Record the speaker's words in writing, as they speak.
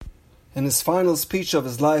In his final speech of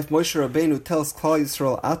his life, Moshe Rabbeinu tells Klal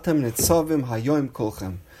Yisrael, Atem nitzavim hayoim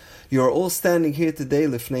kulchem. You are all standing here today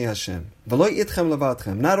lifnei Hashem. V'lo itchem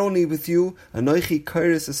levadchem. Not only with you, anoichi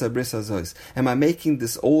kairis es abris hazois. Am I making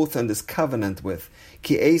this oath and this covenant with?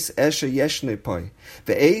 Ki eis esher yeshnei poi.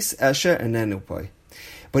 Ve'eis esher enenu poi.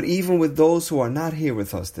 But even with those who are not here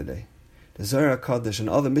with us today. The Zohar HaKadosh and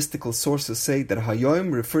other mystical sources say that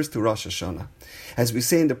Hayoim refers to Rosh Hashanah. As we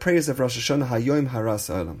say in the prayers of Rosh Hashanah, Hayoim Haras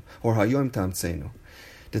Olam, or Hayoim Tamtzeinu.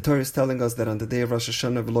 The Torah is telling us that on the day of Rosh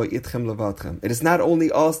Hashanah, V'lo itchem levadchem. It is not only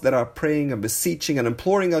us that are praying and beseeching and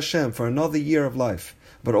imploring Hashem for another year of life,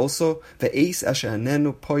 but also Ve'eis asher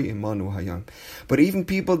anenu poi imanu hayom. But even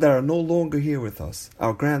people that are no longer here with us,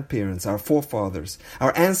 our grandparents, our forefathers,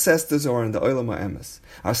 our ancestors who are in the Olam HaEmes,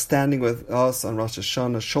 are standing with us on Rosh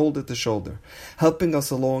Hashanah shoulder to shoulder, helping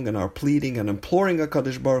us along in our pleading and imploring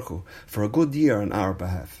HaKadosh Baruch Hu for a good year on our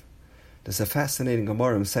behalf. There's a fascinating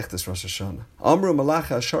Gemara in Sechtes Rosh Hashanah. Amru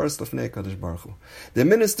malacha asharis lefnei HaKadosh Baruch Hu. The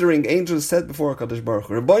ministering angels said before HaKadosh Baruch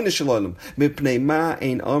Hu, Rabbeinu Shalom, mipnei ma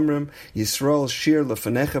ein amrim Yisrael shir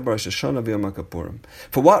lefnecha Rosh Hashanah v'Yom HaKippurim.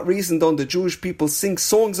 For what reason don't the Jewish people sing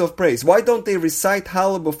songs of praise? Why don't they recite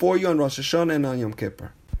Hallel before you on Rosh Hashanah and on Yom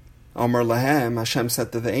Kippur? Amar Lahem, Hashem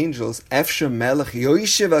said to the angels, Efsher melech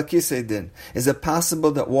yoishiv al kisei din. Is it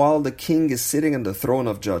possible that while the king is sitting on the throne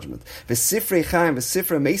of judgment, v'sifrei chaim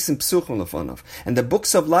v'sifrei meisim psuchim lefonav, and the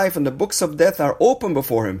books of life and the books of death are open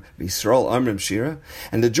before him, v'Yisrael amrim shira,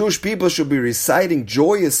 and the Jewish people should be reciting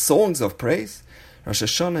joyous songs of praise? Rosh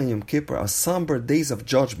Hashanah and Yom Kippur are somber days of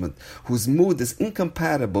judgment, whose mood is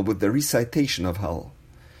incompatible with the recitation of Hallel.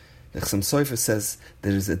 The Chassam Sofer says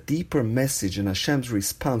there is a deeper message in Hashem's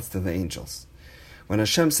response to the angels. When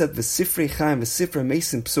Hashem said, V'sifrei chaim, v'sifrei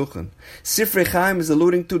meisim psuchen, Sifrei chaim is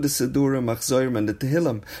alluding to the Sidurim, Machzorim, and the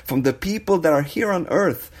Tehillim from the people that are here on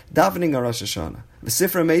earth, davening on Rosh Hashanah.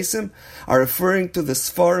 V'sifrei meisim are referring to the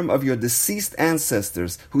Sfarim of your deceased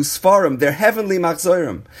ancestors, whose Sfarim, their heavenly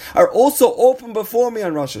Machzorim, are also open before me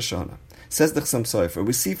on Rosh Hashanah. Says the Chassam Sofer,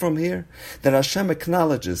 we see from here that Hashem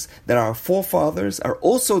acknowledges that our forefathers are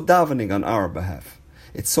also davening on our behalf.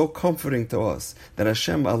 It's so comforting to us that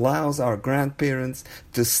Hashem allows our grandparents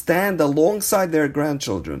to stand alongside their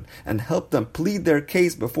grandchildren and help them plead their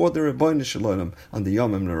case before the Rebbeinu Shalom on the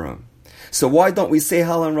Yom HaNoram. So why don't we say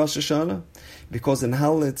Hallel on Rosh Hashanah? Because in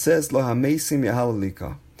Hallel it says, Lo hameisim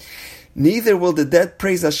yahalelika. Neither will the dead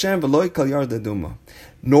praise Hashem v'lo yikal yardaduma,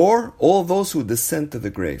 nor all those who descend to the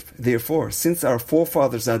grave. Therefore, since our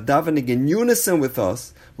forefathers are davening in unison with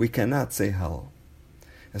us, we cannot say Hallel.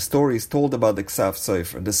 A story is told about the Ksav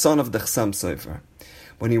Sofer, the son of the Chassam Sofer.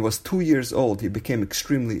 When he was 2 years old, he became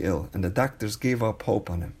extremely ill, and the doctors gave up hope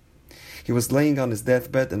on him. He was laying on his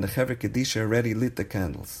deathbed, and the Chevra Kedisha already lit the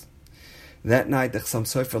candles. That night, the Chassam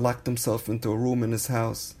Sofer locked himself into a room in his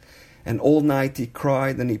house, and all night he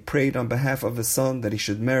cried and he prayed on behalf of his son that he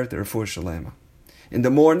should merit a refuah shalema. In the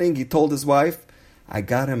morning, he told his wife, I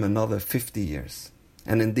got him another 50 years.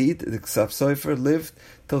 And indeed, the Ksav Sofer lived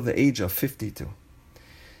till the age of 52.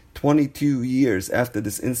 22 years after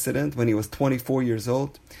this incident, when he was 24 years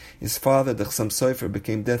old, his father, the Chassam Sofer,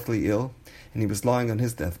 became deathly ill, and he was lying on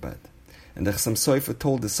his deathbed. And the Chassam Sofer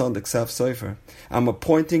told his son, the Ksav Sofer, I'm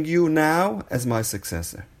appointing you now as my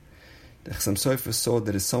successor. The Chassam Sofer saw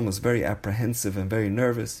that his son was very apprehensive and very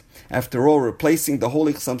nervous. After all, replacing the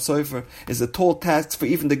holy Chassam Sofer is a tall task for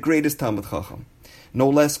even the greatest Talmid Chacham, no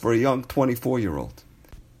less for a young 24-year-old.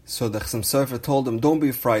 So the Chassam Sofer told him, don't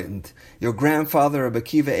be frightened. Your grandfather, Rabbi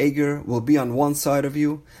Akiva Eger, will be on one side of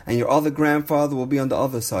you, and your other grandfather will be on the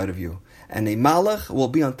other side of you. And a Malach will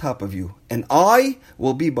be on top of you, and I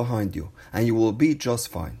will be behind you, and you will be just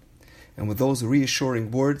fine. And with those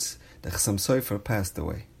reassuring words, the Chassam Sofer passed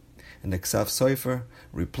away. And the Ksav Sofer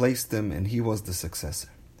replaced him, and he was the successor.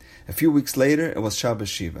 A few weeks later, it was Shabbos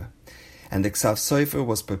Shiva, and the Ksav Sofer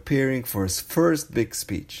was preparing for his first big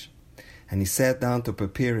speech. And he sat down to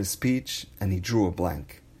prepare his speech, and he drew a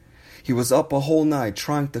blank. He was up a whole night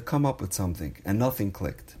trying to come up with something, and nothing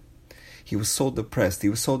clicked. He was so depressed, he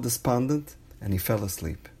was so despondent, and he fell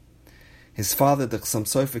asleep. His father, the Chassam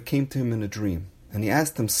Sofer, came to him in a dream, and he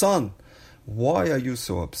asked him, Son, why are you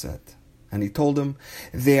so upset? And he told him,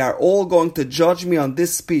 they are all going to judge me on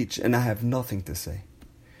this speech, and I have nothing to say.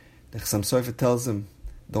 The Chassam Sofer tells him,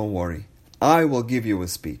 don't worry, I will give you a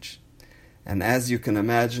speech. And as you can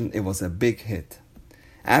imagine, it was a big hit.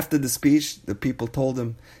 After the speech, the people told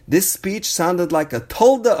him, this speech sounded like a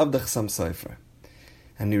tolda of the Chassam Sofer.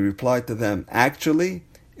 And he replied to them, actually,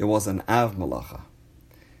 it was an Av Malacha.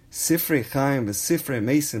 Sifrei Chaim v'Sifrei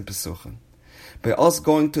Meisim Pesuchen. By us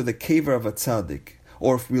going to the kever of a tzaddik,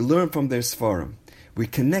 or if we learn from their Sfarim, we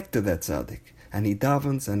connect to that tzaddik. and He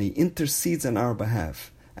davens and He intercedes on our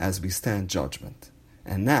behalf as we stand judgment.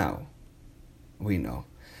 And now, we know.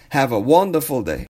 Have a wonderful day.